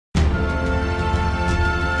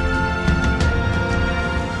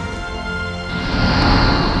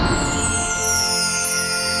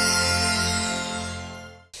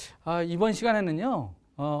이번 시간에는요,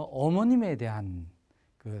 어머님에 대한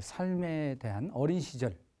그 삶에 대한 어린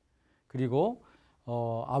시절, 그리고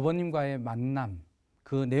아버님과의 만남,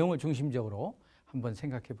 그 내용을 중심적으로 한번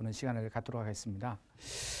생각해 보는 시간을 갖도록 하겠습니다.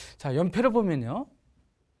 자, 연표를 보면요,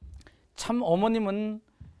 참 어머님은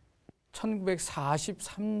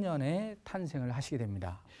 1943년에 탄생을 하시게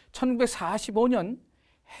됩니다. 1945년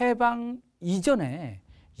해방 이전에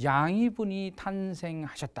양이분이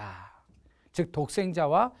탄생하셨다. 즉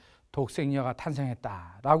독생자와 독생녀가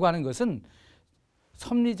탄생했다라고 하는 것은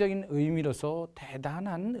섭리적인 의미로서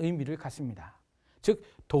대단한 의미를 갖습니다. 즉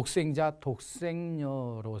독생자,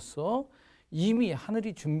 독생녀로서 이미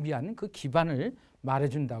하늘이 준비한 그 기반을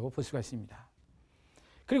말해준다고 볼 수가 있습니다.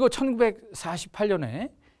 그리고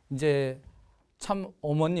 1948년에 이제 참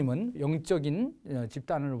어머님은 영적인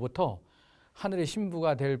집단으로부터 하늘의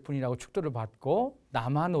신부가 될 분이라고 축도를 받고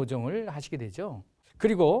남한오정을 하시게 되죠.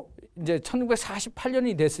 그리고 이제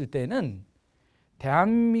 1948년이 됐을 때는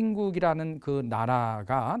대한민국이라는 그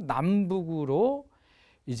나라가 남북으로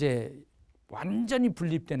이제 완전히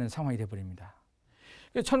분립되는 상황이 되어버립니다.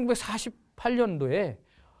 1948년도에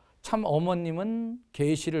참 어머님은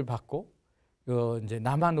계시를 받고 이제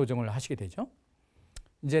남한오정을 하시게 되죠.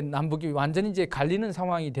 이제 남북이 완전히 이제 갈리는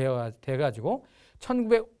상황이 돼가지고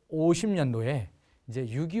 1950년도에 이제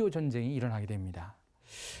 6.25 전쟁이 일어나게 됩니다.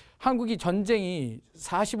 한국이 전쟁이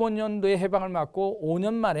 45년도에 해방을 맞고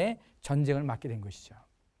 5년 만에 전쟁을 맞게 된 것이죠.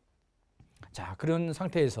 자, 그런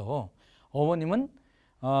상태에서 어머님은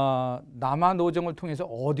남한오정을 통해서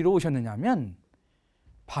어디로 오셨느냐면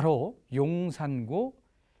바로 용산구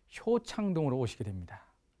효창동으로 오시게 됩니다.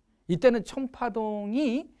 이때는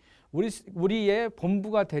청파동이 우리의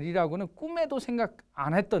본부가 되리라고는 꿈에도 생각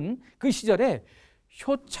안 했던 그 시절에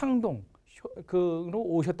효창동으로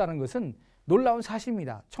오셨다는 것은 놀라운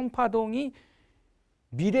사실입니다. 청파동이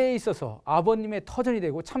미래에 있어서 아버님의 터전이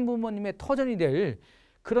되고 참부모님의 터전이 될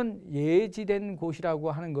그런 예지된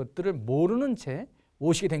곳이라고 하는 것들을 모르는 채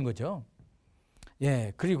오시게 된 거죠.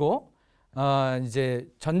 예, 그리고 이제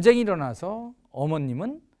전쟁이 일어나서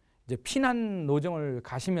어머님은 이제 피난 노정을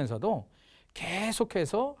가시면서도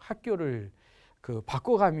계속해서 학교를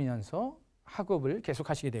바꿔가면서 학업을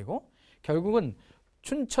계속하시게 되고 결국은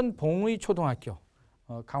춘천 봉의 초등학교,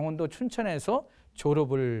 강원도 춘천에서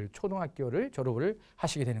초등학교를 졸업을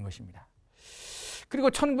하시게 되는 것입니다. 그리고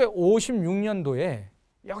 1956년도에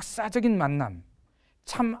역사적인 만남,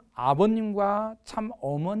 참 아버님과 참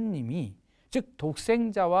어머님이 즉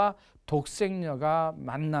독생자와 독생녀가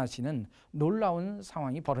만나시는 놀라운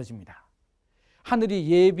상황이 벌어집니다. 하늘이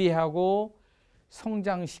예비하고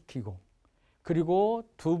성장시키고 그리고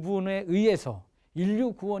두 분에 의해서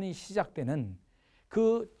인류 구원이 시작되는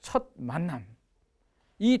그 첫 만남,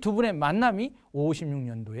 이 두 분의 만남이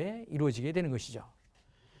 56년도에 이루어지게 되는 것이죠.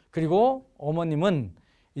 그리고 어머님은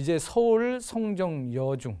이제 서울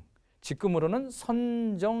성정여중, 지금으로는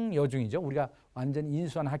선정여중이죠. 우리가 완전히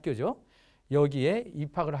인수한 학교죠. 여기에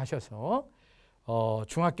입학을 하셔서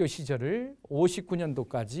중학교 시절을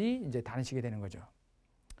 59년도까지 이제 다니시게 되는 거죠.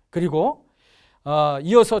 그리고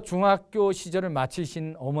이어서 중학교 시절을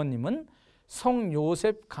마치신 어머님은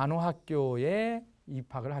성요셉 간호학교에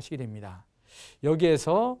입학을 하시게 됩니다.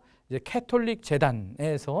 여기에서 이제 캐톨릭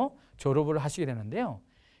재단에서 졸업을 하시게 되는데요.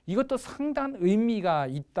 이것도 상당한 의미가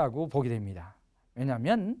있다고 보게 됩니다.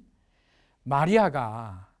 왜냐하면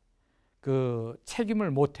마리아가 그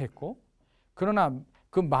책임을 못했고 그러나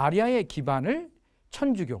그 마리아의 기반을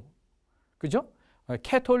천주교, 그죠?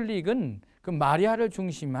 캐톨릭은 그 마리아를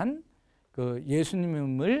중심한 그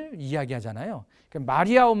예수님을 이야기하잖아요.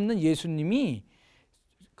 마리아 없는 예수님이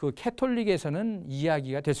그 캐톨릭에서는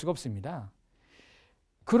이야기가 될 수가 없습니다.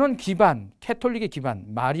 그런 기반, 캐톨릭의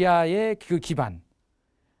기반, 마리아의 그 기반,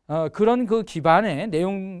 그런 그 기반의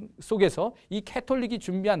내용 속에서 이 캐톨릭이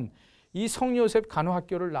준비한 이 성요셉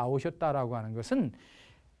간호학교를 나오셨다라고 하는 것은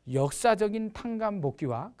역사적인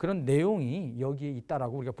탕감복귀와 그런 내용이 여기에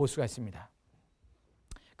있다라고 우리가 볼 수가 있습니다.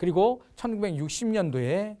 그리고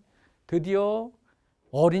 1960년도에 드디어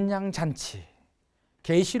어린 양 잔치,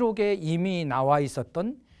 계시록에 이미 나와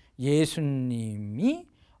있었던 예수님이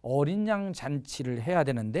어린 양 잔치를 해야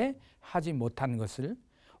되는데 하지 못한 것을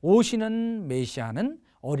오시는 메시아는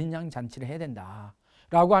어린 양 잔치를 해야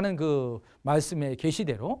된다라고 하는 그 말씀의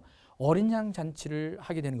계시대로 어린 양 잔치를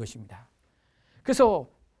하게 되는 것입니다. 그래서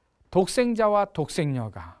독생자와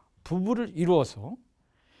독생녀가 부부를 이루어서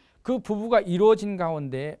그 부부가 이루어진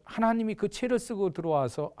가운데 하나님이 그 채를 쓰고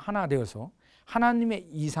들어와서 하나 되어서 하나님의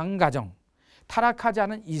이상가정, 타락하지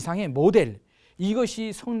않은 이상의 모델,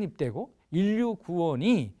 이것이 성립되고 인류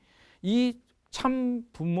구원이 이 참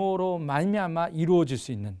부모로 말미암아 이루어질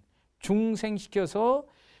수 있는 중생시켜서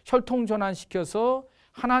혈통전환시켜서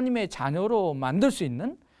하나님의 자녀로 만들 수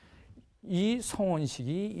있는 이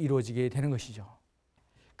성혼식이 이루어지게 되는 것이죠.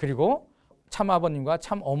 그리고 참아버님과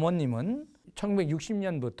참어머님은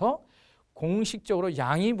 1960년부터 공식적으로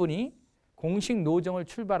양이분이 공식 노정을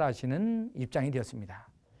출발하시는 입장이 되었습니다.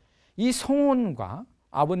 이 성혼과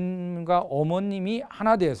아버님과 어머님이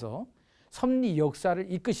하나 되어서 섭리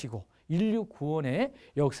역사를 이끄시고 인류 구원의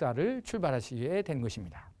역사를 출발하시게 된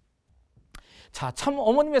것입니다. 자, 참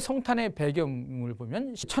어머님의 성탄의 배경을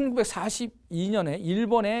보면 1942년에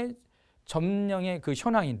일본의 점령의 그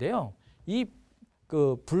현황인데요. 이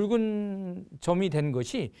붉은 점이 된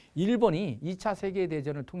것이 일본이 2차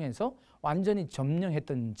세계대전을 통해서 완전히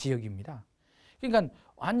점령했던 지역입니다. 그러니까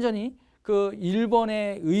완전히 그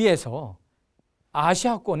일본에 의해서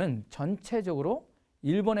아시아권은 전체적으로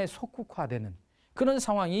일본에 속국화되는 그런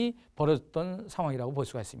상황이 벌어졌던 상황이라고 볼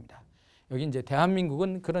수가 있습니다. 여기 이제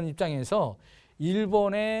대한민국은 그런 입장에서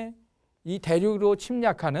일본의 이 대륙으로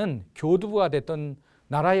침략하는 교두보가 됐던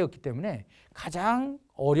나라였기 때문에 가장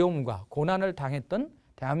어려움과 고난을 당했던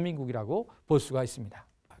대한민국이라고 볼 수가 있습니다.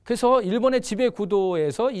 그래서 일본의 지배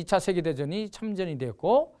구도에서 2차 세계대전이 참전이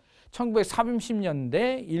되었고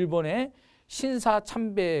 1930년대 일본의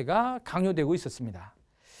신사참배가 강요되고 있었습니다.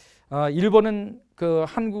 일본은 그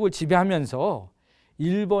한국을 지배하면서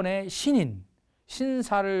일본의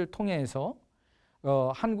신사를 통해서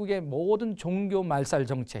한국의 모든 종교 말살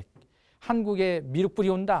정책, 한국에 미륵불이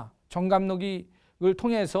온다, 정감록을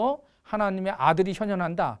통해서 하나님의 아들이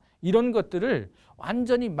현현한다, 이런 것들을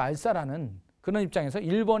완전히 말살하는 그런 입장에서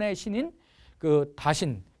일본의 신인 그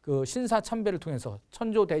다신, 그 신사참배를 통해서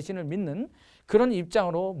천조 대신을 믿는 그런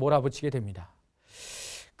입장으로 몰아붙이게 됩니다.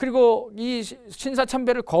 그리고 이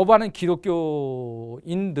신사참배를 거부하는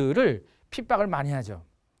기독교인들을 핍박을 많이 하죠.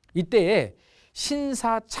 이때에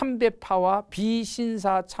신사참배파와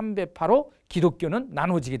비신사참배파로 기독교는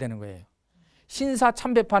나눠지게 되는 거예요.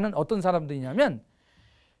 신사참배파는 어떤 사람들이냐면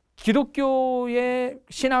기독교의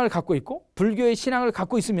신앙을 갖고 있고 불교의 신앙을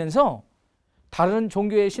갖고 있으면서 다른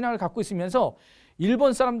종교의 신앙을 갖고 있으면서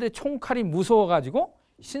일본 사람들의 총칼이 무서워가지고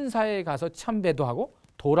신사에 가서 참배도 하고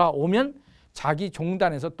돌아오면 자기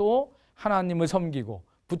종단에서 또 하나님을 섬기고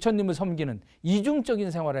부처님을 섬기는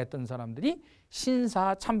이중적인 생활을 했던 사람들이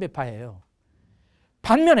신사참배파예요.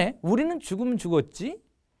 반면에 우리는 죽으면 죽었지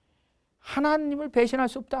하나님을 배신할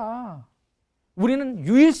수 없다. 우리는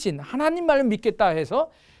유일신 하나님만을 믿겠다 해서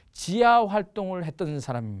지하 활동을 했던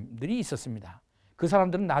사람들이 있었습니다. 그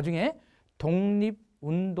사람들은 나중에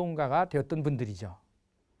독립운동가가 되었던 분들이죠.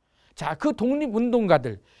 자, 그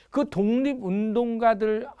독립운동가들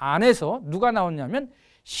안에서 누가 나왔냐면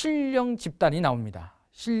신령 집단이 나옵니다.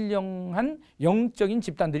 신령한 영적인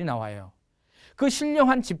집단들이 나와요. 그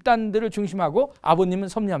신령한 집단들을 중심하고 아버님은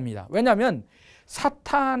섭리합니다. 왜냐하면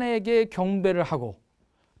사탄에게 경배를 하고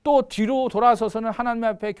또 뒤로 돌아서서는 하나님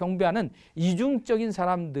앞에 경배하는 이중적인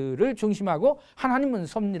사람들을 중심하고 하나님은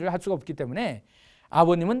섭리를 할 수가 없기 때문에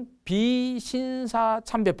아버님은 비신사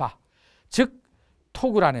참배파, 즉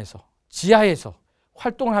토굴 안에서 지하에서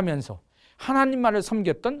활동을 하면서 하나님만을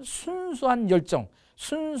섬겼던 순수한 열정,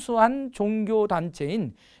 순수한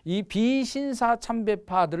종교단체인 이 비신사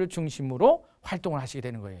참배파들을 중심으로 활동을 하시게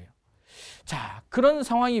되는 거예요. 자, 그런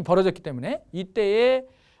상황이 벌어졌기 때문에 이때의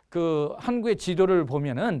그 한국의 지도를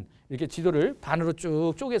보면은 이렇게 지도를 반으로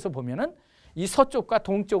쭉 쪼개서 보면은 이 서쪽과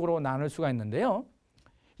동쪽으로 나눌 수가 있는데요.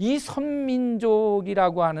 이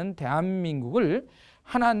선민족이라고 하는 대한민국을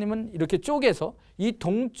하나님은 이렇게 쪼개서 이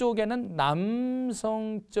동쪽에는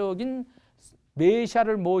남성적인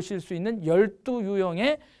메시아를 모실 수 있는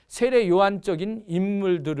 12유형의 세례 요한적인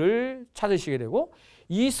인물들을 찾으시게 되고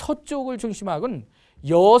이 서쪽을 중심하고는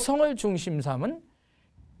여성을 중심 삼은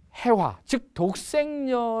해화, 즉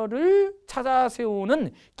독생녀를 찾아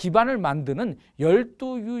세우는 기반을 만드는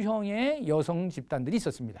 12유형의 여성 집단들이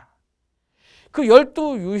있었습니다. 그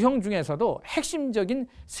 12유형 중에서도 핵심적인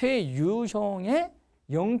세 유형의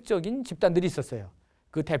영적인 집단들이 있었어요.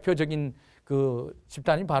 그 대표적인 그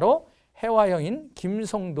집단이 바로 해화형인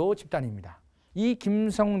김성도 집단입니다. 이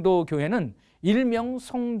김성도 교회는 일명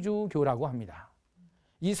성주교라고 합니다.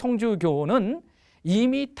 이 성주교는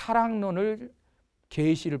이미 타락론을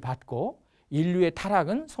계시를 받고 인류의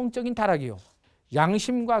타락은 성적인 타락이요,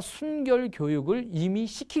 양심과 순결 교육을 이미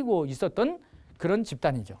시키고 있었던 그런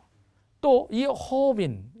집단이죠. 또 이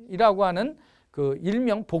허빈이라고 하는 그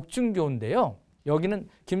일명 복중교인데요. 여기는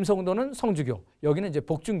김성도는 성주교, 여기는 이제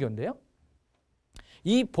복중교인데요.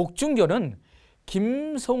 이 복중교는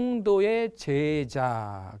김성도의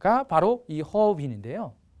제자가 바로 이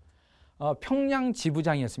허빈인데요. 평양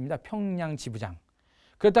지부장이었습니다. 평양 지부장.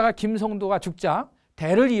 그러다가 김성도가 죽자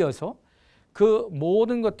대를 이어서 그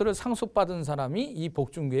모든 것들을 상속받은 사람이 이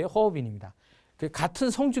복중교의 허빈입니다. 같은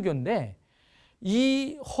성주교인데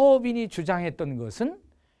이 허빈이 주장했던 것은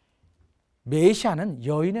메시아는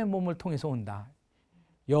여인의 몸을 통해서 온다.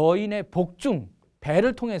 여인의 복중,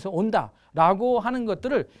 배를 통해서 온다라고 하는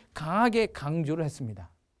것들을 강하게 강조를 했습니다.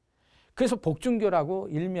 그래서 복중교라고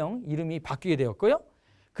일명 이름이 바뀌게 되었고요.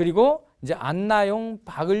 그리고 이제 안나용,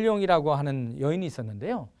 바글용이라고 하는 여인이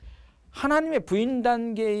있었는데요. 하나님의 부인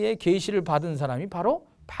단계의 계시를 받은 사람이 바로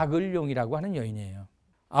바글용이라고 하는 여인이에요.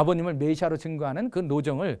 아버님을 메시아로 증거하는 그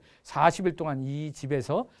노정을 40일 동안 이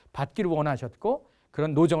집에서 받기를 원하셨고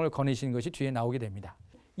그런 노정을 거내신 것이 뒤에 나오게 됩니다.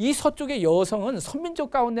 이 서쪽의 여성은 선민족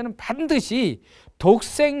가운데는 반드시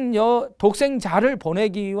독생자를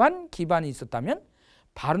보내기 위한 기반이 있었다면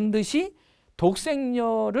반드시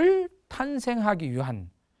독생녀를 탄생하기 위한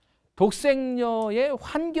독생녀의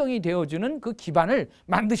환경이 되어주는 그 기반을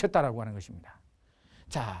만드셨다라고 하는 것입니다.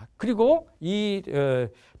 자, 그리고 이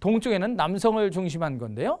동쪽에는 남성을 중심한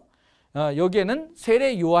건데요. 여기에는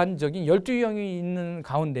세례 요한적인 12유형이 있는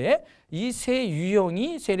가운데 이 세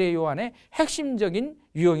유형이 세례 요한의 핵심적인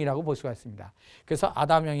유형이라고 볼 수가 있습니다. 그래서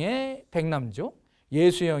아담형의 백남주,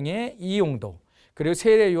 예수형의 이용도, 그리고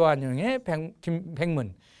세례 요한형의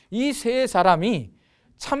백문, 이 세 사람이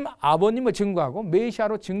참 아버님을 증거하고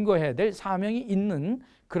메시아로 증거해야 될 사명이 있는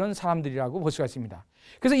그런 사람들이라고 볼 수가 있습니다.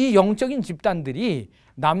 그래서 이 영적인 집단들이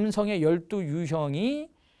남성의 12유형이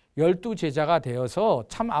 12제자가 되어서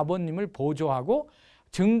참 아버님을 보조하고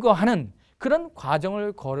증거하는 그런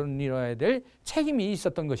과정을 거느려야 될 책임이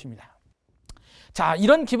있었던 것입니다. 자,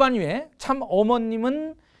 이런 기반 위에 참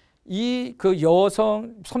어머님은 이 그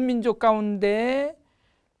여성 선민족 가운데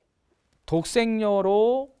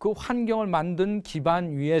독생녀로 그 환경을 만든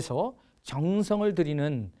기반 위에서 정성을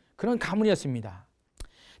들이는 그런 가문이었습니다.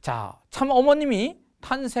 자, 참 어머님이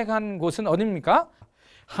탄생한 곳은 어디입니까?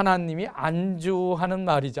 하나님이 안주하는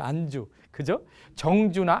말이죠. 안주. 그죠?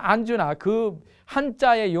 정주나 안주나 그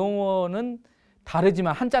한자의 용어는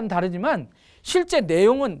다르지만, 한자는 다르지만 실제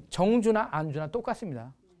내용은 정주나 안주나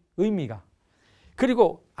똑같습니다. 의미가.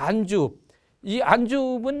 그리고 안주. 이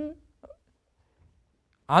안주는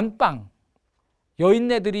안방.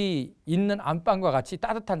 여인네들이 있는 안방과 같이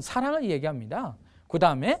따뜻한 사랑을 얘기합니다. 그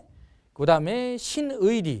다음에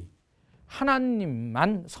신의리.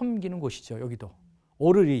 하나님만 섬기는 곳이죠. 여기도.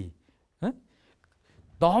 오르리.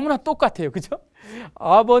 너무나 똑같아요. 그죠?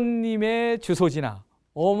 아버님의 주소지나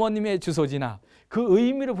어머님의 주소지나 그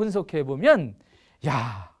의미를 분석해 보면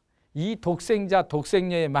야, 이 독생자,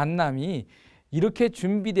 독생녀의 만남이 이렇게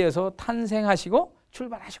준비되어서 탄생하시고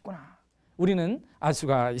출발하셨구나. 우리는 알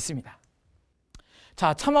수가 있습니다.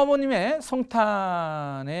 자, 참아버님의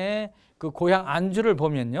성탄의 그 고향 안주를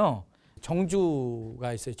보면요.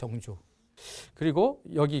 정주가 있어요. 정주. 그리고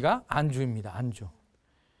여기가 안주입니다. 안주.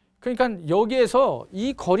 그러니까 여기에서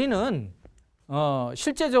이 거리는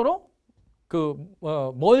실제적으로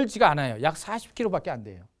멀지가 않아요. 약 40km밖에 안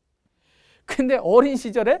돼요. 근데 어린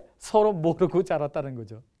시절에 서로 모르고 자랐다는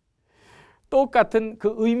거죠. 똑같은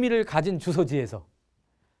그 의미를 가진 주소지에서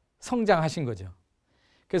성장하신 거죠.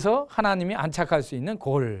 그래서 하나님이 안착할 수 있는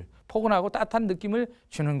골, 포근하고 따뜻한 느낌을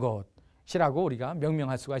주는 곳이라고 우리가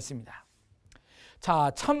명명할 수가 있습니다.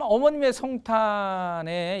 자, 참 어머님의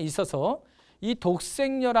성탄에 있어서 이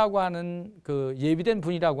독생녀라고 하는 그 예비된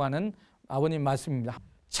분이라고 하는 아버님 말씀입니다.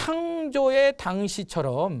 창조의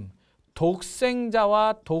당시처럼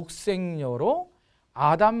독생자와 독생녀로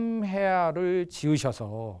아담 해와를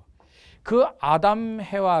지으셔서 그 아담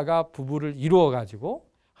해와가 부부를 이루어 가지고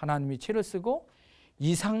하나님이 채를 쓰고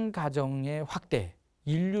이상 가정의 확대,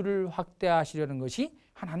 인류를 확대하시려는 것이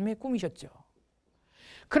하나님의 꿈이셨죠.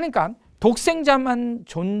 그러니까 독생자만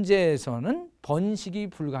존재해서는 번식이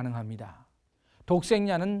불가능합니다.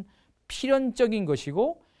 독생자는 필연적인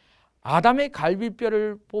것이고 아담의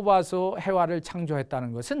갈비뼈를 뽑아서 해와를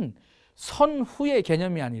창조했다는 것은 선후의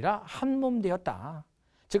개념이 아니라 한 몸 되었다.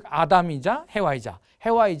 즉 아담이자 해와이자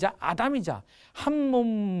해와이자 아담이자 한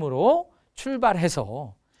몸으로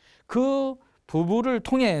출발해서 그 부부를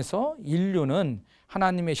통해서 인류는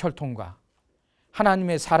하나님의 혈통과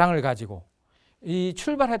하나님의 사랑을 가지고 이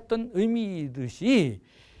출발했던 의미듯이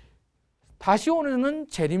다시 오는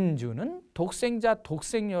재림주는 독생자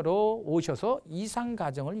독생녀로 오셔서 이상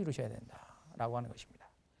가정을 이루셔야 된다라고 하는 것입니다.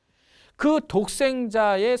 그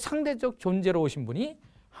독생자의 상대적 존재로 오신 분이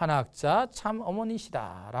한학자 참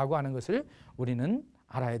어머니시다라고 하는 것을 우리는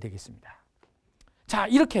알아야 되겠습니다. 자,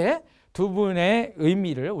 이렇게 두 분의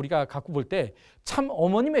의미를 우리가 갖고 볼 때 참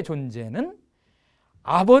어머님의 존재는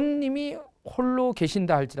아버님이 홀로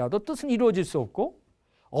계신다 할지라도 뜻은 이루어질 수 없고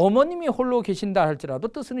어머님이 홀로 계신다 할지라도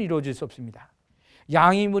뜻은 이루어질 수 없습니다.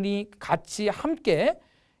 양이분이 같이 함께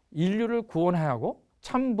인류를 구원하고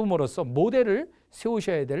참 부모로서 모델을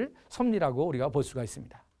세우셔야 될 섭리라고 우리가 볼 수가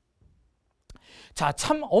있습니다. 자,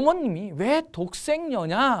 참 어머님이 왜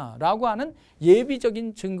독생녀냐라고 하는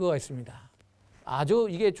예비적인 증거가 있습니다. 아주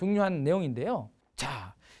이게 중요한 내용인데요.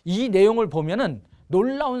 자, 이 내용을 보면은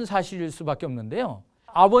놀라운 사실일 수밖에 없는데요.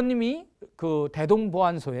 아버님이 그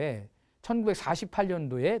대동보안소에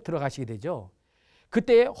 1948년도에 들어가시게 되죠.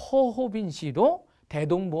 그때 허호빈 씨도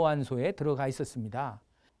대동보안소에 들어가 있었습니다.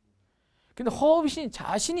 근데 허호빈 씨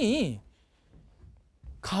자신이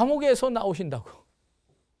감옥에서 나오신다고.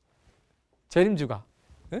 재림주가.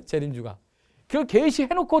 재림주가. 그걸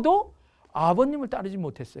계시해놓고도 아버님을 따르지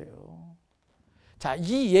못했어요. 자,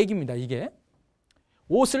 이 얘기입니다. 이게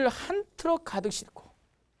옷을 한 트럭 가득 싣고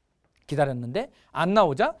기다렸는데 안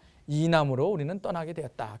나오자 이남으로 우리는 떠나게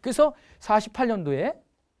되었다. 그래서 48년도에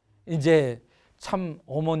이제 참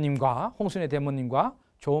어머님과 홍순의 대모님과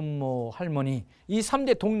조모 할머니 이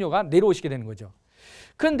 3대 동료가 내려오시게 되는 거죠.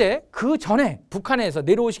 그런데 그 전에 북한에서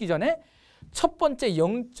내려오시기 전에 첫 번째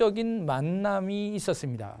영적인 만남이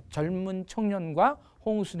있었습니다. 젊은 청년과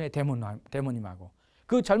홍순의 대모님하고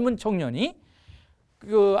그 젊은 청년이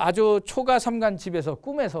그 아주 초가 삼간 집에서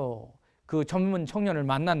꿈에서 그 젊은 청년을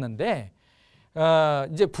만났는데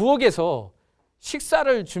이제 부엌에서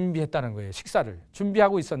식사를 준비했다는 거예요. 식사를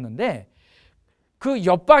준비하고 있었는데 그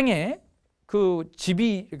옆방에 그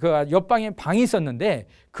집이 그 옆방에 방이 있었는데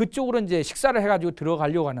그쪽으로 이제 식사를 해가지고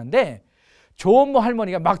들어가려고 하는데 조모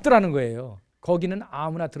할머니가 막더라는 거예요. 거기는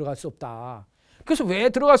아무나 들어갈 수 없다. 그래서 왜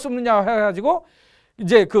들어갈 수 없느냐 해가지고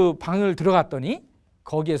이제 그 방을 들어갔더니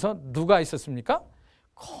거기에서 누가 있었습니까?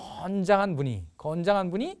 건장한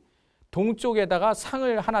분이 동쪽에다가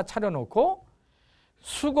상을 하나 차려놓고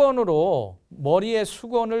수건으로 머리에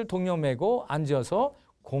수건을 동여매고 앉아서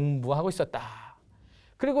공부하고 있었다.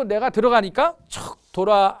 그리고 내가 들어가니까 척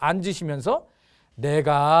돌아 앉으시면서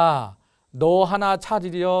내가 너 하나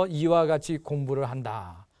찾으려 이와 같이 공부를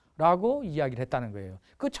한다 라고 이야기를 했다는 거예요.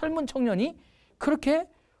 그 젊은 청년이 그렇게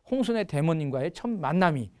홍순의 대모님과의 첫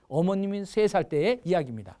만남이 어머님이 3살 때의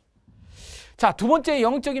이야기입니다. 자, 두 번째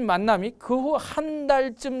영적인 만남이 그 후 한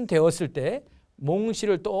달쯤 되었을 때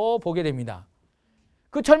몽씨를 또 보게 됩니다.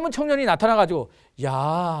 그 젊은 청년이 나타나가지고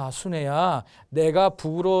야 순애야 내가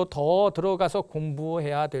북으로 더 들어가서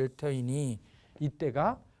공부해야 될 터이니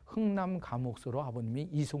이때가 흥남 감옥소로 아버님이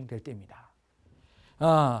이송될 때입니다.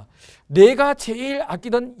 내가 제일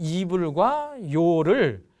아끼던 이불과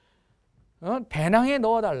요를 배낭에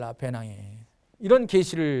넣어달라. 배낭에. 이런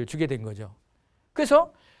계시를 주게 된 거죠.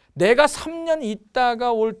 그래서 내가 3년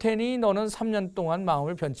있다가 올 테니 너는 3년 동안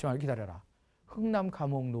마음을 변치 말고 기다려라. 흥남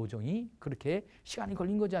감옥 노정이 그렇게 시간이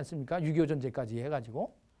걸린 거지 않습니까? 6.25 전쟁까지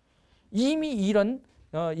해가지고 이미 이런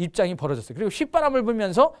입장이 벌어졌어요. 그리고 휘바람을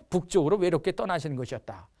불면서 북쪽으로 외롭게 떠나시는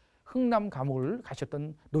것이었다. 흥남 감옥을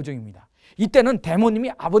가셨던 노정입니다. 이때는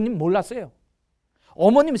대모님이 아버님 몰랐어요.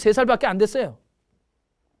 어머님 3살밖에 안 됐어요.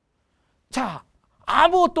 자,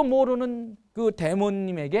 아무것도 모르는 그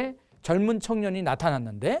대모님에게 젊은 청년이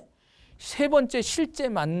나타났는데 세 번째 실제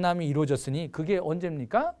만남이 이루어졌으니 그게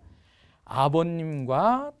언제입니까?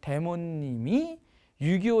 아버님과 대모님이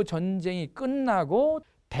 6.25 전쟁이 끝나고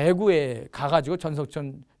대구에 가가지고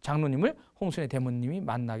전석천 장로님을 홍순의 대모님이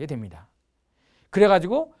만나게 됩니다.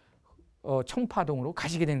 그래가지고 청파동으로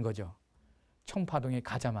가시게 되는 거죠. 청파동에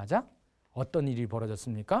가자마자 어떤 일이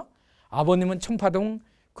벌어졌습니까? 아버님은 청파동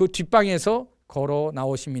그 뒷방에서 걸어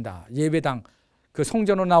나오십니다. 예배당 그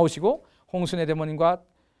성전으로 나오시고 홍순의 대모님과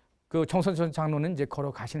그 정선천 장로는 이제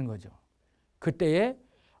걸어 가시는 거죠. 그때에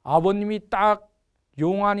아버님이 딱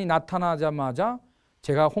용안이 나타나자마자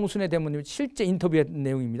제가 홍순의 대모님 실제 인터뷰한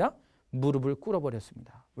내용입니다. 무릎을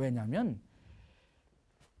꿇어버렸습니다. 왜냐하면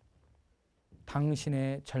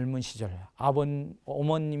당신의 젊은 시절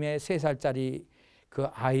어머님의 3살짜리 그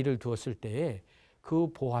아이를 두었을 때에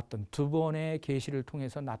그 보았던 두 번의 계시를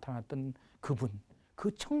통해서 나타났던 그분,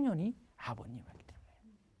 그 청년이 아버님이기 때문에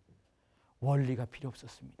원리가 필요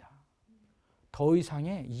없었습니다. 더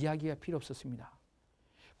이상의 이야기가 필요 없었습니다.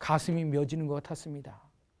 가슴이 멎이는 것 같았습니다.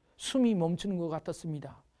 숨이 멈추는 것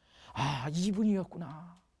같았습니다. 아,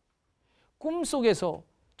 이분이었구나. 꿈속에서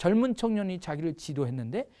젊은 청년이 자기를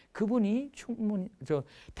지도했는데 그분이 충분히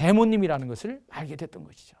대모님이라는 것을 알게 됐던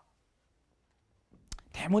것이죠.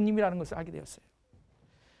 대모님이라는 것을 알게 되었어요.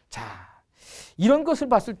 자, 이런 것을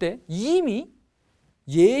봤을 때 이미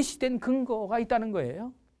예시된 근거가 있다는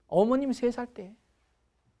거예요. 어머님 3살 때.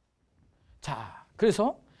 자,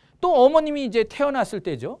 그래서 또 어머님이 이제 태어났을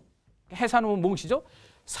때죠. 해산후 몽시죠.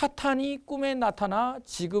 사탄이 꿈에 나타나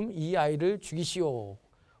지금 이 아이를 죽이시오.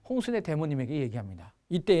 홍순의 대모님에게 얘기합니다.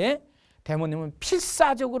 이때에 대모님은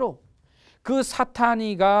필사적으로 그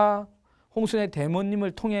사탄이가 홍순의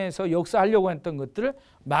대모님을 통해서 역사하려고 했던 것들을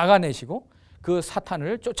막아내시고 그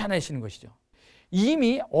사탄을 쫓아내시는 것이죠.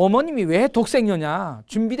 이미 어머님이 왜 독생녀냐,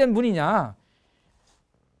 준비된 분이냐,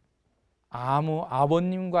 아무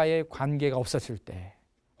아버님과의 관계가 없었을 때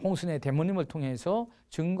홍순의 대모님을 통해서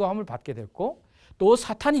증거함을 받게 됐고, 또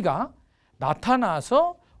사탄이가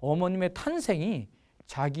나타나서 어머님의 탄생이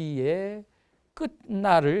자기의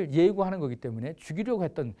끝날을 예고하는 거기 때문에 죽이려고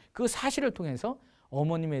했던 그 사실을 통해서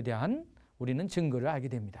어머님에 대한 우리는 증거를 알게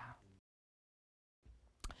됩니다.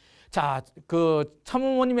 자, 그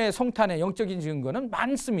참어머님의 성탄의 영적인 증거는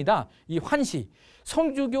많습니다. 이 환시,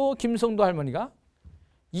 성주교 김성도 할머니가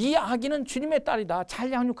이 아기는 주님의 딸이다,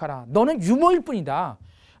 잘 양육하라, 너는 유모일 뿐이다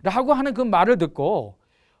라고 하는 그 말을 듣고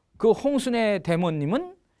그 홍순의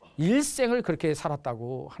대모님은 일생을 그렇게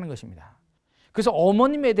살았다고 하는 것입니다. 그래서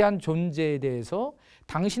어머님에 대한 존재에 대해서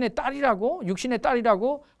당신의 딸이라고, 육신의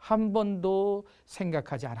딸이라고 한 번도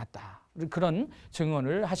생각하지 않았다, 그런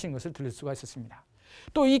증언을 하시는 것을 들을 수가 있었습니다.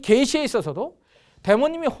 또 이 계시에 있어서도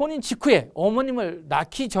대모님이 혼인 직후에 어머님을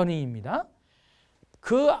낳기 전입니다.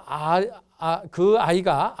 그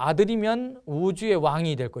아이가 아들이면 우주의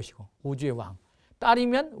왕이 될 것이고, 우주의 왕,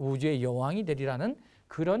 딸이면 우주의 여왕이 되리라는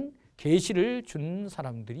그런 계시를 준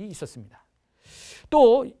사람들이 있었습니다.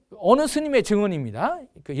 또 어느 스님의 증언입니다.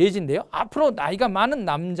 그 예지인데요. 앞으로 나이가 많은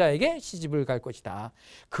남자에게 시집을 갈 것이다.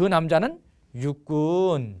 그 남자는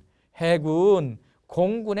육군, 해군,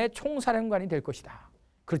 공군의 총사령관이 될 것이다.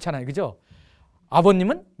 그렇잖아요, 그죠?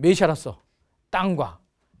 아버님은 메시아로서 땅과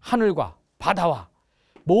하늘과 바다와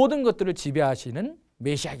모든 것들을 지배하시는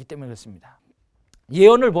메시아이기 때문에 그렇습니다.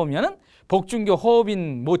 예언을 보면 복중교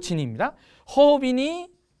허업인 모친입니다. 허업인이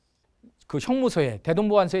그 형무소에,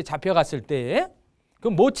 대동보안소에 잡혀갔을 때에 그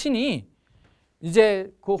모친이 이제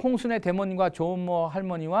그 홍순의 대모님과 조은모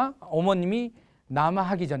할머니와 어머님이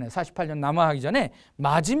남하하기 전에, 48년 남하하기 전에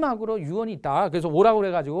마지막으로 유언이 있다, 그래서 오라고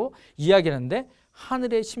그래가지고 이야기하는데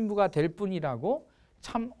하늘의 신부가 될 뿐이라고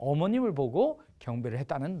참 어머님을 보고 경배를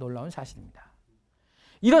했다는 놀라운 사실입니다.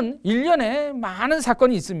 이런 일련의 많은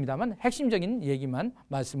사건이 있습니다만 핵심적인 얘기만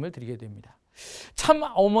말씀을 드리게 됩니다. 참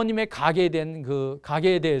어머님의 가게에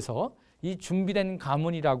대해서 이 준비된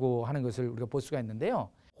가문이라고 하는 것을 우리가 볼 수가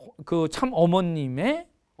있는데요. 그 참 어머님의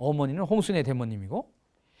어머니는 홍순의 대모님이고,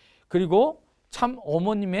 그리고 참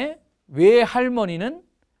어머님의 외할머니는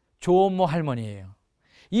조은모 할머니예요.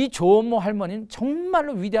 이 조은모 할머니는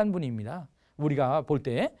정말로 위대한 분입니다. 우리가 볼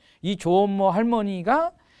때 이 조은모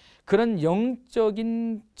할머니가 그런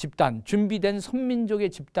영적인 집단, 준비된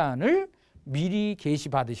선민족의 집단을 미리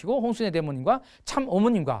계시받으시고 홍순의 대모님과 참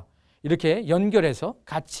어머님과 이렇게 연결해서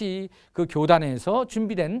같이 그 교단에서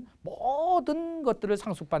준비된 모든 것들을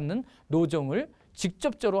상속받는 노정을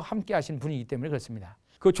직접적으로 함께 하신 분이기 때문에 그렇습니다.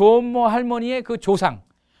 그 조은모 할머니의 그 조상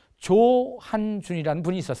조한준이라는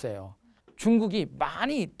분이 있었어요. 중국이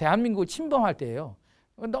많이 대한민국을 침범할 때예요.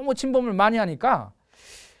 너무 침범을 많이 하니까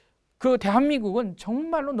그 대한민국은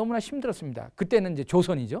정말로 너무나 힘들었습니다. 그때는 이제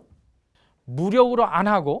조선이죠. 무력으로 안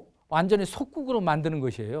하고 완전히 속국으로 만드는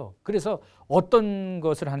것이에요. 그래서 어떤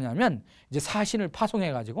것을 하냐면 이제 사신을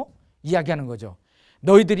파송해 가지고 이야기하는 거죠.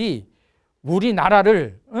 너희들이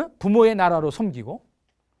우리나라를 부모의 나라로 섬기고,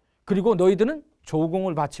 그리고 너희들은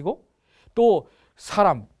조공을 바치고 또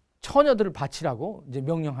사람 처녀들을 바치라고 이제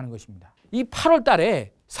명령하는 것입니다. 이 8월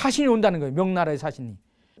달에 사신이 온다는 거예요. 명나라의 사신이.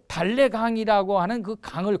 달래강이라고 하는 그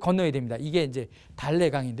강을 건너야 됩니다. 이게 이제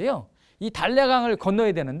달래강인데요. 이 달래강을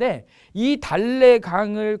건너야 되는데 이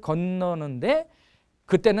달래강을 건너는데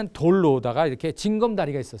그때는 돌로다가 이렇게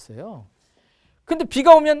징검다리가 있었어요. 근데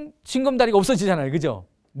비가 오면 징검다리가 없어지잖아요. 그죠?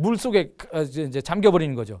 물 속에 이제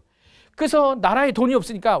잠겨버리는 거죠. 그래서 나라에 돈이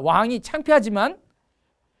없으니까 왕이 창피하지만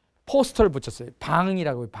포스터를 붙였어요.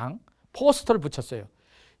 방이라고 해요. 방. 포스터를 붙였어요.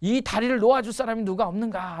 이 다리를 놓아줄 사람이 누가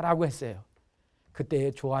없는가라고 했어요.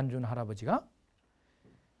 그때 조한준 할아버지가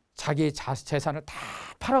자기의 재산을 다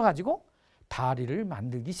팔아가지고 다리를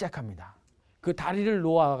만들기 시작합니다. 그 다리를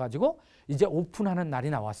놓아가지고 이제 오픈하는 날이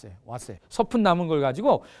왔어요. 서푼 남은 걸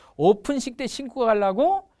가지고 오픈식 때 신고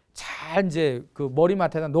가려고 잘 이제 그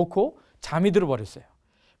머리맡에다 놓고 잠이 들어버렸어요.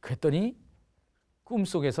 그랬더니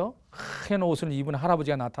꿈속에서 하얀 옷을 입은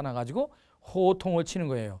할아버지가 나타나가지고 호통을 치는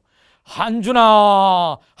거예요.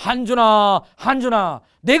 한준아, 한준아, 한준아,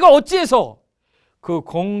 내가 어찌해서 그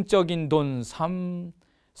공적인 돈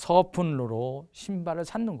 3서푼으로 신발을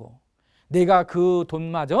샀는고, 내가 그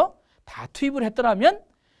돈마저 다 투입을 했더라면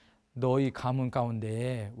너희 가문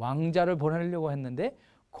가운데 왕자를 보내려고 했는데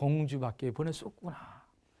공주밖에 보낼 수 없구나.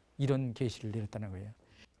 이런 계시를 내렸다는 거예요.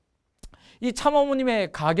 이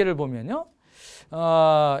참어머님의 가계를 보면요,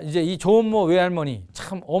 이제 이 조은모 외할머니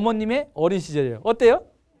참 어머님의 어린 시절이에요. 어때요?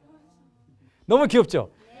 너무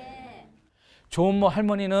귀엽죠? 네. 조은모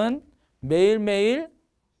할머니는 매일매일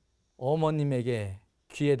어머님에게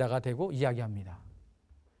귀에다가 대고 이야기합니다.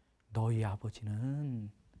 너희 아버지는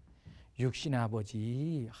육신의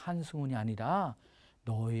아버지 한승훈이 아니라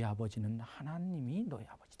너희 아버지는 하나님이 너희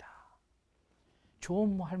아버지다.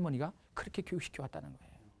 조은모 할머니가 그렇게 교육시켜 왔다는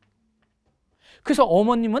거예요. 그래서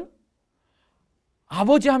어머님은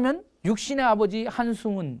아버지 하면 육신의 아버지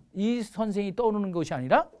한승훈 이 선생이 떠오르는 것이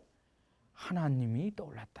아니라 하나님이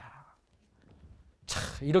떠올랐다. 자,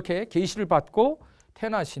 이렇게 계시를 받고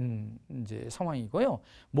태어나신 이제 상황이고요.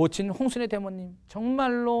 모친 홍순의 대모님,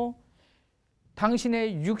 정말로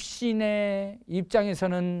당신의 육신의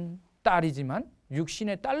입장에서는 딸이지만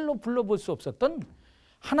육신의 딸로 불러볼 수 없었던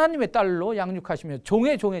하나님의 딸로 양육하시며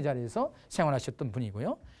종의 자리에서 생활하셨던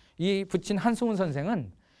분이고요. 이 부친 한승훈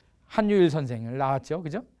선생은 한유일 선생을 낳았죠.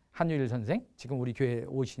 그죠? 한유일 선생, 지금 우리 교회에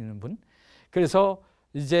오시는 분. 그래서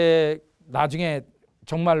이제 나중에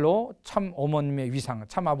정말로 참 어머님의 위상,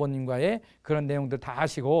 참 아버님과의 그런 내용들 다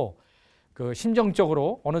아시고 그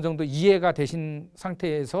심정적으로 어느 정도 이해가 되신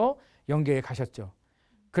상태에서 영계에 가셨죠.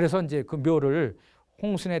 그래서 이제 그 묘를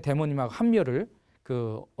홍순의 대모님하고 합묘를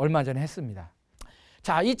그 얼마 전에 했습니다.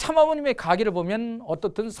 자, 이 참아버님의 가기를 보면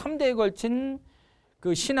어떻든 3대에 걸친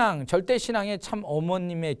그 신앙, 절대 신앙의 참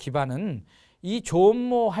어머님의 기반은 이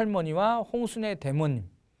조은모 할머니와 홍순의 대모님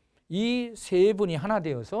이 세 분이 하나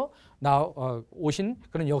되어서 오신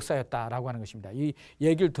그런 역사였다라고 하는 것입니다. 이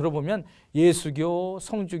얘기를 들어보면 예수교,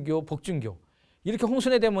 성주교, 복중교 이렇게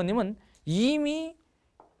홍순의 대모님은 이미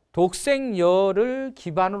독생열을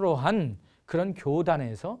기반으로 한 그런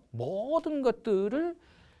교단에서 모든 것들을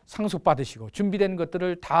상속받으시고 준비된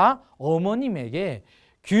것들을 다 어머님에게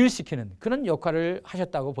규율시키는 그런 역할을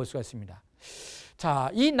하셨다고 볼 수가 있습니다. 자,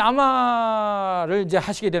 이 남아를 이제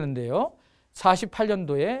하시게 되는데요.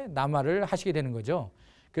 48년도에 남아를 하시게 되는 거죠.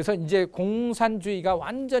 그래서 이제 공산주의가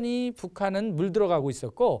완전히 북한은 물들어가고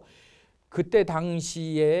있었고 그때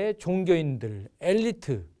당시에 종교인들,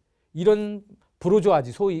 엘리트 이런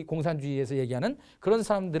부르주아지 소위 공산주의에서 얘기하는 그런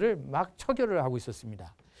사람들을 막 처결을 하고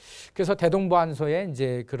있었습니다. 그래서 대동보안소에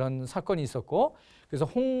이제 그런 사건이 있었고 그래서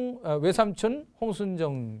외삼촌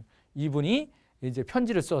홍순정 이분이 이제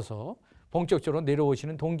편지를 써서 본격적으로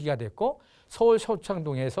내려오시는 동기가 됐고 서울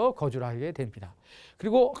소창동에서 거주를 하게 됩니다.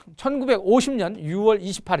 그리고 1950년 6월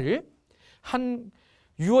 28일 한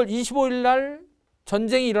 6월 25일 날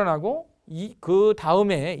전쟁이 일어나고 그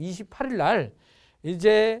다음에 28일 날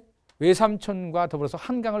이제 외삼촌과 더불어서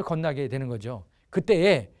한강을 건너게 되는 거죠.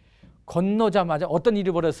 그때에 건너자마자 어떤 일이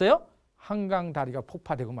벌었어요? 한강 다리가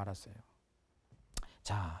폭파되고 말았어요.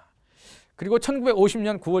 자, 그리고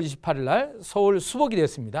 1950년 9월 28일 날 서울 수복이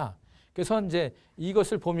됐습니다. 그래서 이제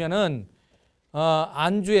이것을 보면은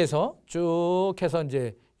안주에서 쭉 해서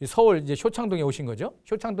이제 서울 이제 효창동에 오신 거죠.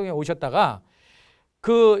 효창동에 오셨다가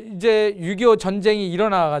그 이제 6.25 전쟁이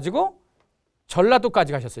일어나 가지고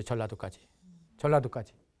전라도까지 가셨어요.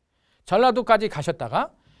 전라도까지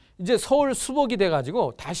가셨다가 이제 서울 수복이 돼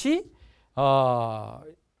가지고 다시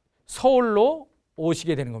서울로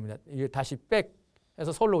오시게 되는 겁니다. 이게 다시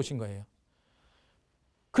백해서 서울로 오신 거예요.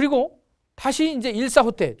 그리고 다시 이제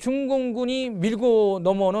일사후퇴 중공군이 밀고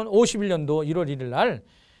넘어오는 51년도 1월 1일 날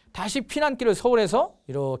다시 피난길을 서울에서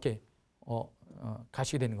이렇게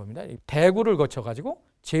가시게 되는 겁니다. 대구를 거쳐 가지고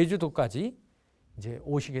제주도까지 이제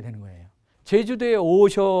오시게 되는 거예요. 제주도에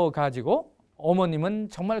오셔 가지고 어머님은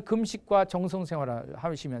정말 금식과 정성 생활을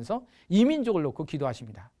하시면서 이민족을 놓고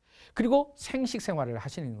기도하십니다. 그리고 생식 생활을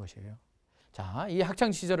하시는 것이에요. 자, 이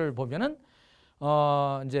학창 시절을 보면은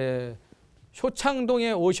이제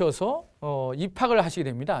효창동에 오셔서 입학을 하시게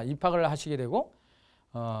됩니다. 입학을 하시게 되고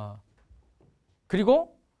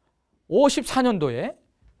그리고 54년도에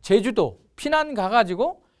제주도 피난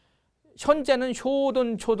가가지고 현재는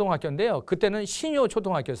효돈 초등학교인데요. 그때는 신효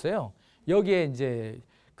초등학교였어요. 여기에 이제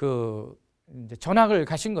이제 전학을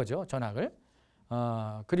가신 거죠. 전학을.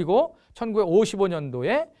 그리고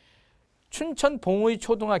 1955년도에 춘천 봉의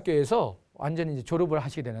초등학교에서 완전히 이제 졸업을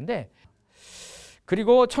하시게 되는데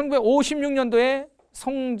그리고 1956년도에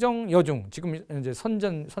성정여중 지금 이제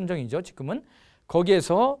선정이죠. 지금은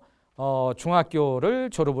거기에서 중학교를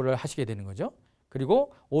졸업을 하시게 되는 거죠.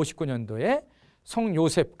 그리고 59년도에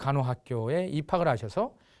성요셉 간호학교에 입학을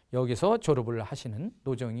하셔서 여기서 졸업을 하시는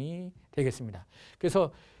노정이 되겠습니다.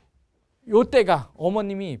 그래서 요때가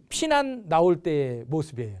어머님이 피난 나올 때의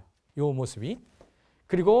모습이에요. 요 모습이.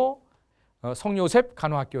 그리고 성요셉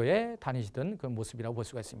간호학교에 다니시던 그런 모습이라고 볼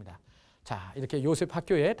수가 있습니다. 자, 이렇게 요셉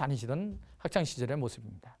학교에 다니시던 학창 시절의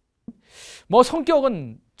모습입니다. 뭐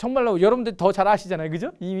성격은 정말로 여러분들 더 잘 아시잖아요.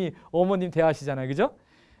 그죠? 이미 어머님 대하시잖아요. 그죠?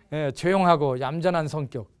 예, 조용하고 얌전한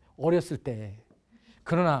성격. 어렸을 때.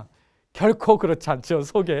 그러나 결코 그렇지 않죠.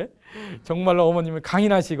 속에. 정말로 어머님을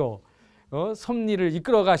강인하시고 섭리를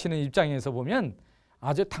이끌어 가시는 입장에서 보면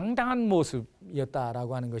아주 당당한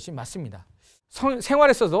모습이었다라고 하는 것이 맞습니다.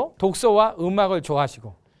 생활에서도 독서와 음악을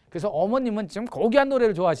좋아하시고, 그래서 어머님은 좀 고귀한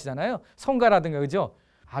노래를 좋아하시잖아요. 성가라든가, 그죠?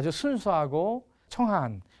 아주 순수하고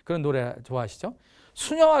청아한 그런 노래 좋아하시죠.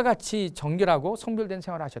 수녀와 같이 정결하고 성별된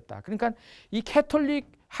생활을 하셨다. 그러니까 이 캐톨릭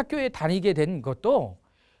학교에 다니게 된 것도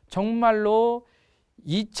정말로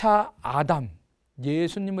 2차 아담,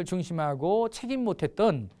 예수님을 중심하고 책임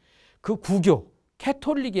못했던 그 구교,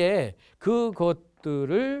 캐톨릭의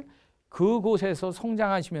그것들을 그곳에서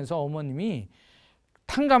성장하시면서 어머님이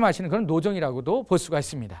탕감하시는 그런 노정이라고도 볼 수가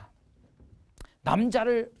있습니다.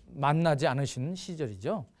 남자를 만나지 않으신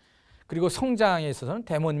시절이죠. 그리고 성장에 있어서는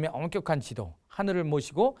대모님의 엄격한 지도, 하늘을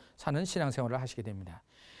모시고 사는 신앙생활을 하시게 됩니다.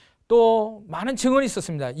 또 많은 증언이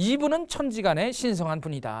있었습니다. 이분은 천지간에 신성한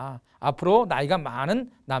분이다. 앞으로 나이가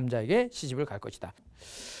많은 남자에게 시집을 갈 것이다.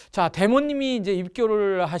 자, 대모님이 이제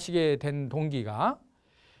입교를 하시게 된 동기가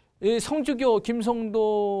성주교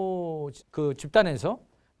김성도 그 집단에서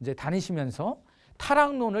이제 다니시면서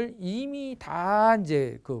타락론을 이미 다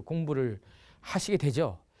이제 그 공부를 하시게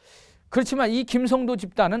되죠. 그렇지만 이 김성도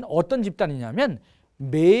집단은 어떤 집단이냐면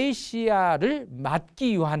메시아를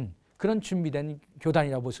맞기 위한 그런 준비된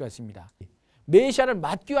교단이라고 볼 수가 있습니다. 메시아를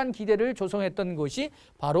맞기 위한 기대를 조성했던 것이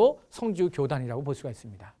바로 성주 교단이라고 볼 수가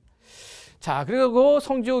있습니다. 자, 그리고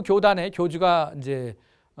성주 교단의 교주가 이제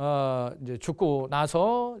죽고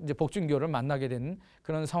나서 이제 복준교를 만나게 된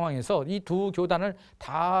그런 상황에서 이 두 교단을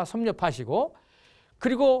다 섭렵하시고,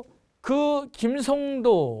 그리고 그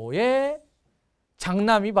김성도의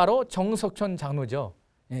장남이 바로 정석천 장로죠.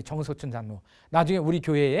 예, 정석천 장로. 나중에 우리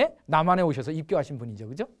교회에 남한에 오셔서 입교하신 분이죠.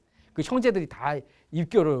 그죠? 그 형제들이 다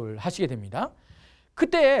입교를 하시게 됩니다.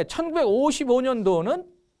 그때 1955년도는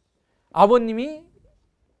아버님이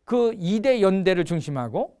그 2대 연대를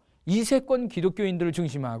중심하고 이세권 기독교인들을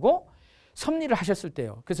중심하고 섭리를 하셨을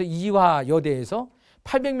때요. 그래서 이화 여대에서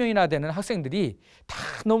 800명이나 되는 학생들이 다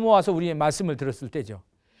넘어와서 우리의 말씀을 들었을 때죠.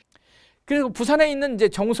 그리고 부산에 있는 이제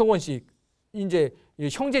정석원 씨, 이제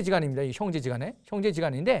형제지간입니다.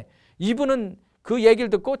 형제지간인데 이분은 그 얘기를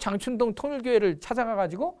듣고 장춘동 통일교회를 찾아가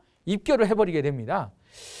가지고 입교를 해버리게 됩니다.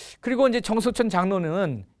 그리고 이제 정석천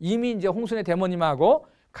장로는 이미 이제 홍순의 대모님하고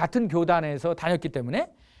같은 교단에서 다녔기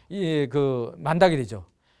때문에 만나게 되죠.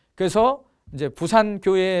 그래서 이제 부산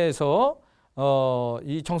교회에서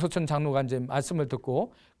이 정석천 장로가 이제 말씀을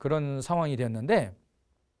듣고 그런 상황이 되었는데,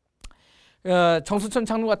 정석천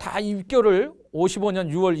장로가 다 입교를 55년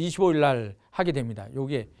 6월 25일 날 하게 됩니다.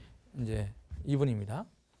 요게 이제 이분입니다.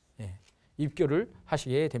 예, 입교를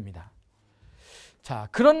하시게 됩니다. 자,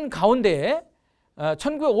 그런 가운데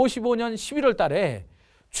 1955년 11월 달에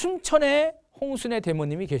춘천에 홍순의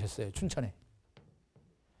대모님이 계셨어요. 춘천에.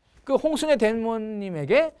 그 홍순의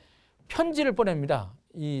대모님에게 편지를 보냅니다.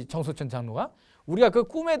 이 정석천 장로가. 우리가 그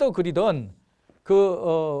꿈에도 그리던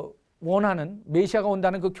그 원하는 메시아가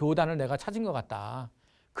온다는 그 교단을 내가 찾은 것 같다.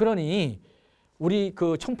 그러니 우리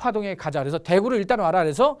그 청파동에 가자. 그래서 대구를 일단 와라.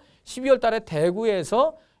 그래서 12월 달에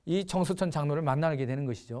대구에서 이 정석천 장로를 만나게 되는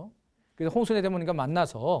것이죠. 그래서 홍순의 대모님과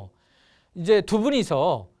만나서 이제 두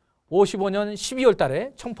분이서 55년 12월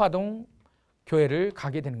달에 청파동 교회를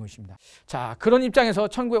가게 되는 것입니다. 자, 그런 입장에서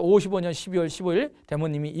 1955년 12월 15일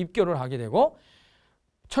대모님이 입교를 하게 되고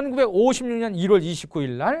 1956년 1월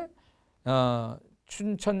 29일 날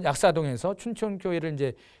춘천 약사동에서 춘천교회를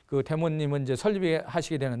이제 그 대모님은 이제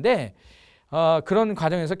설립하시게 되는데, 그런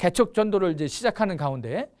과정에서 개척 전도를 이제 시작하는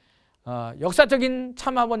가운데 역사적인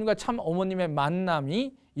참아버님과 참어머님의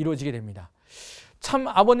만남이 이루어지게 됩니다.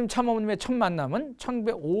 참아버님, 참어머님의 첫 만남은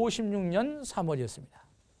 1956년 3월이었습니다.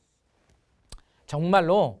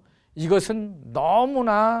 정말로 이것은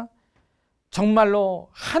너무나 정말로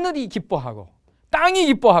하늘이 기뻐하고 땅이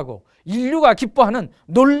기뻐하고 인류가 기뻐하는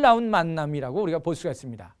놀라운 만남이라고 우리가 볼 수가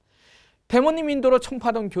있습니다. 대모님 인도로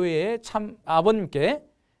청파동 교회에 참 아버님께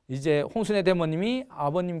이제 홍순의 대모님이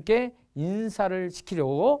아버님께 인사를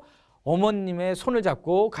시키려고 어머님의 손을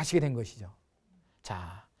잡고 가시게 된 것이죠.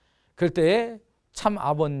 자, 그럴 때 참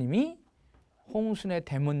아버님이 홍순의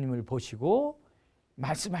대모님을 보시고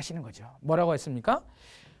말씀하시는 거죠. 뭐라고 했습니까?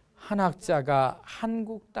 한학자가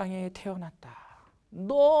한국 땅에 태어났다.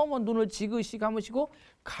 너무 눈을 지그시 감으시고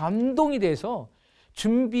감동이 돼서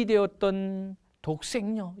준비되었던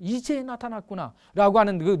독생녀 이제 나타났구나 라고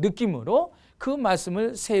하는 그 느낌으로 그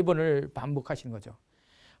말씀을 3번을 반복하시는 거죠.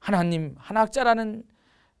 하나님, 한학자라는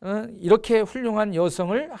이렇게 훌륭한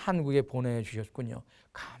여성을 한국에 보내주셨군요.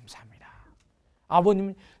 감사합니다.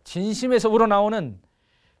 아버님 진심에서 우러나오는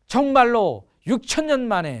정말로 6,000년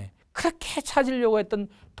만에 그렇게 찾으려고 했던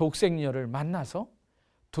독생녀를 만나서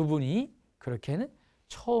두 분이 그렇게는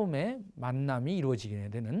처음에 만남이 이루어지게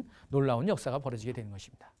되는 놀라운 역사가 벌어지게 되는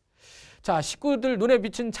것입니다. 자, 식구들 눈에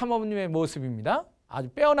비친 참어머님의 모습입니다. 아주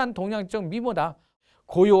빼어난 동양적 미모다.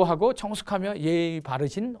 고요하고 정숙하며 예의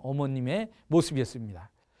바르신 어머님의 모습이었습니다.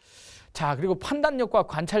 자, 그리고 판단력과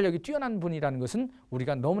관찰력이 뛰어난 분이라는 것은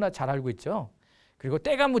우리가 너무나 잘 알고 있죠. 그리고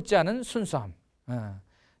때가 묻지 않은 순수함.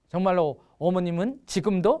 정말로 어머님은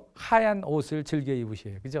지금도 하얀 옷을 즐겨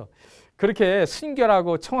입으셔요. 그죠? 그렇게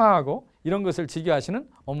순결하고 청아하고 이런 것을 즐겨 하시는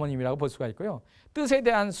어머님이라고 볼 수가 있고요. 뜻에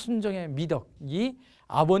대한 순종의 미덕이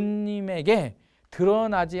아버님에게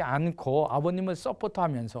드러나지 않고 아버님을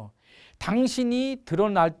서포트하면서 당신이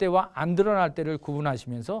드러날 때와 안 드러날 때를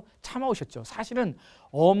구분하시면서 참아오셨죠. 사실은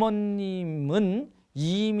어머님은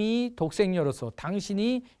이미 독생녀로서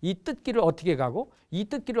당신이 이 뜻길을 어떻게 가고 이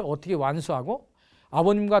뜻길을 어떻게 완수하고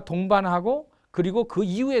아버님과 동반하고 그리고 그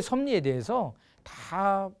이후의 섭리에 대해서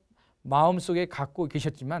다 마음속에 갖고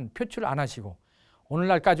계셨지만 표출을 안 하시고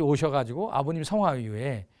오늘날까지 오셔가지고 아버님 성화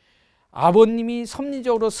이후에 아버님이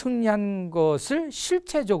섭리적으로 승리한 것을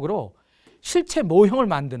실체적으로 실체 모형을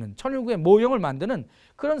만드는 천일국의 모형을 만드는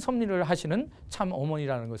그런 섭리를 하시는 참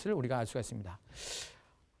어머니라는 것을 우리가 알 수가 있습니다.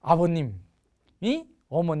 아버님이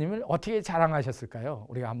어머님을 어떻게 자랑하셨을까요?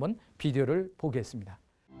 우리가 한번 비디오를 보겠습니다.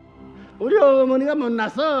 우리 어머니가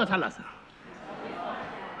못났어, 잘났어.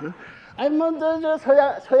 아니 저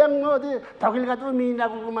서양 뭐 어디 독일 가도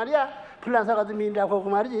미인이라고 하고 말이야, 프랑스 가도 미인이라고 하고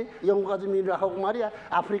말이지, 영국 가도 미인이라고 하고 말이야,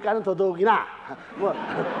 아프리카는 더더욱이나 뭐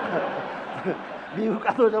미국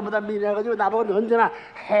가도 전부 다 미인이라 가지고 나보고 언제나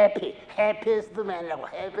해피에스트 맨이라고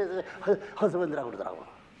해피에스트 허스밴드라고 그러더라고.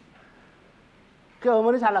 그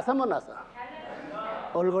어머니 잘났어, 못났어?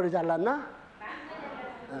 얼굴이 잘났나?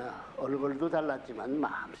 얼굴도 잘났지만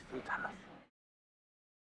마음씨도 잘났어.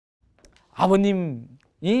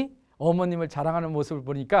 아버님이 어머님을 자랑하는 모습을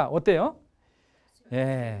보니까 어때요?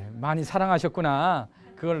 예, 많이 사랑하셨구나.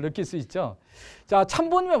 그걸 느낄 수 있죠. 자,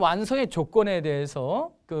 참부모님의 완성의 조건에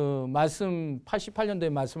대해서 그 말씀 88년도의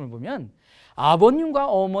말씀을 보면 아버님과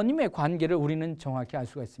어머님의 관계를 우리는 정확히 알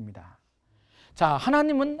수가 있습니다. 자,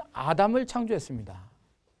 하나님은 아담을 창조했습니다.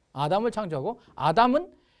 아담을 창조하고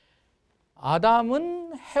아담은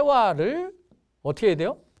해와를 어떻게 해야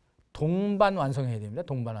돼요? 동반 완성해야 됩니다.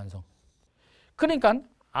 동반 완성. 그러니까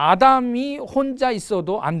아담이 혼자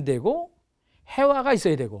있어도 안 되고 해와가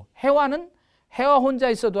있어야 되고 해와 혼자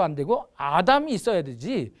있어도 안 되고 아담이 있어야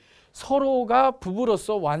되지 서로가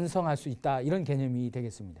부부로서 완성할 수 있다. 이런 개념이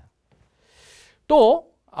되겠습니다.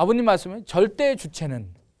 또 아버님 말씀은 절대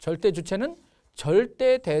주체는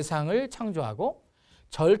절대 대상을 창조하고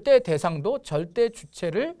절대 대상도 절대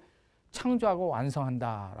주체를 창조하고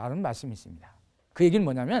완성한다라는 말씀이 있습니다. 그 얘기는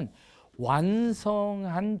뭐냐면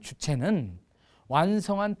완성한 주체는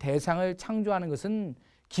완성한 대상을 창조하는 것은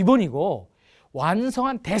기본이고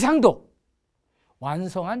완성한 대상도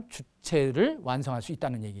완성한 주체를 완성할 수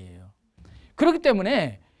있다는 얘기예요. 그렇기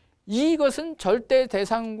때문에 이것은 절대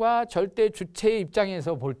대상과 절대 주체의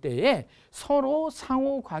입장에서 볼 때에 서로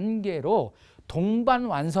상호 관계로 동반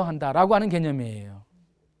완성한다라고 하는 개념이에요.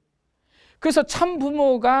 그래서 참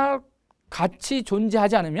부모가 같이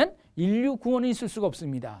존재하지 않으면 인류 구원이 있을 수가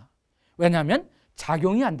없습니다. 왜냐하면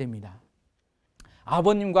작용이 안 됩니다.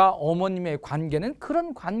 아버님과 어머님의 관계는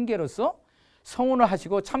그런 관계로서 성혼을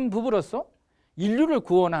하시고 참 부부로서 인류를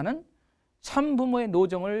구원하는 참 부모의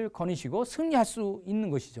노정을 거니시고 승리할 수 있는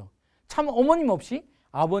것이죠. 참 어머님 없이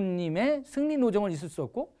아버님의 승리 노정은 있을 수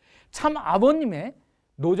없고 참 아버님의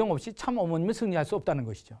노정 없이 참 어머님을 승리할 수 없다는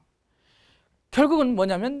것이죠. 결국은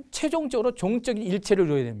뭐냐면 최종적으로 종적인 일체를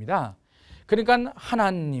이루어야 됩니다. 그러니까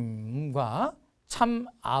하나님과 참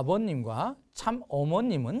아버님과 참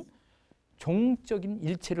어머님은 종적인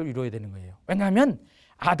일체를 이루어야 되는 거예요. 왜냐하면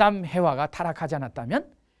아담, 해와가 타락하지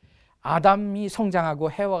않았다면 아담이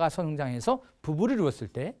성장하고 해와가 성장해서 부부를 이루었을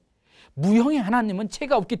때 무형의 하나님은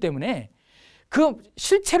체가 없기 때문에 그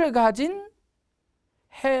실체를 가진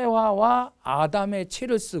해와와 아담의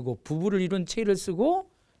체를 쓰고 부부를 이룬 체를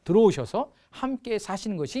쓰고 들어오셔서 함께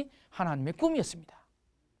사시는 것이 하나님의 꿈이었습니다.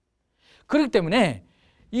 그렇기 때문에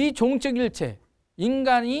이 종적 일체,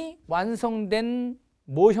 인간이 완성된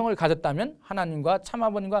모형을 가졌다면 하나님과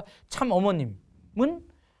참아버님과 참어머님은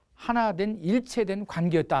하나된 일체된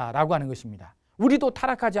관계였다라고 하는 것입니다. 우리도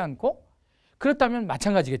타락하지 않고 그렇다면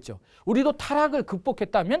마찬가지겠죠. 우리도 타락을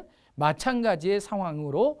극복했다면 마찬가지의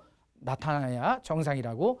상황으로 나타나야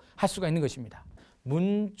정상이라고 할 수가 있는 것입니다.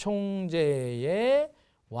 문총재의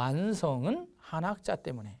완성은 한학자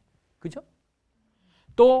때문에, 그죠?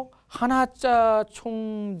 또 한학자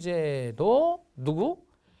총재도 누구?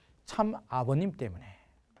 참 아버님 때문에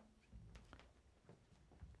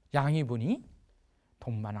양위분이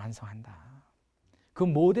동반 완성한다. 그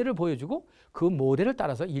모델을 보여주고 그 모델을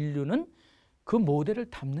따라서 인류는 그 모델을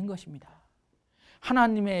담는 것입니다.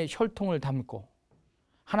 하나님의 혈통을 담고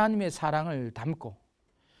하나님의 사랑을 담고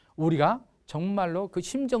우리가 정말로 그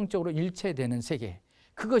심정적으로 일체되는 세계,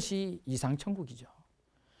 그것이 이상천국이죠.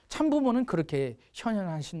 참부모는 그렇게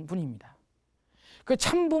현현하신 분입니다. 그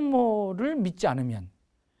참부모를 믿지 않으면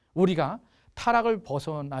우리가 타락을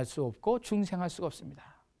벗어날 수 없고 중생할 수가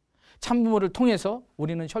없습니다. 참부모를 통해서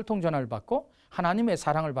우리는 혈통전환을 받고 하나님의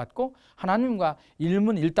사랑을 받고 하나님과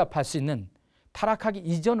일문일답할 수 있는, 타락하기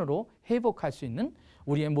이전으로 회복할 수 있는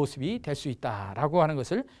우리의 모습이 될 수 있다라고 하는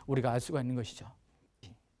것을 우리가 알 수가 있는 것이죠.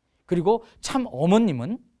 그리고 참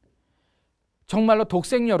어머님은 정말로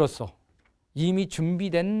독생녀로서 이미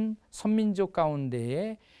준비된 선민족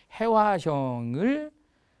가운데에 해화형을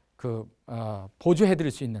보조해 드릴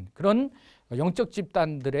수 있는 그런 영적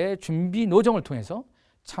집단들의 준비 노정을 통해서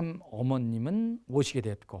참 어머님은 오시게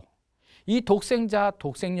되었고, 이 독생자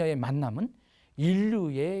독생녀의 만남은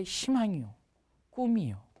인류의 희망이요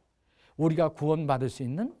꿈이요 우리가 구원받을 수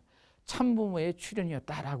있는 참부모의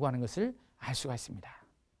출현이었다라고 하는 것을 알 수가 있습니다.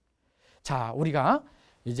 자, 우리가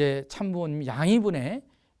이제 참부모님 양이분의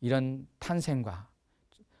이런 탄생과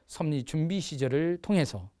섭리 준비 시절을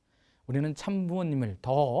통해서 우리는 참부모님을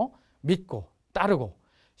더 믿고 따르고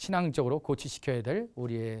신앙적으로 고치시켜야 될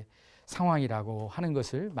우리의 상황이라고 하는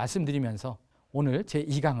것을 말씀드리면서 오늘 제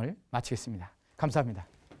 2강을 마치겠습니다. 감사합니다.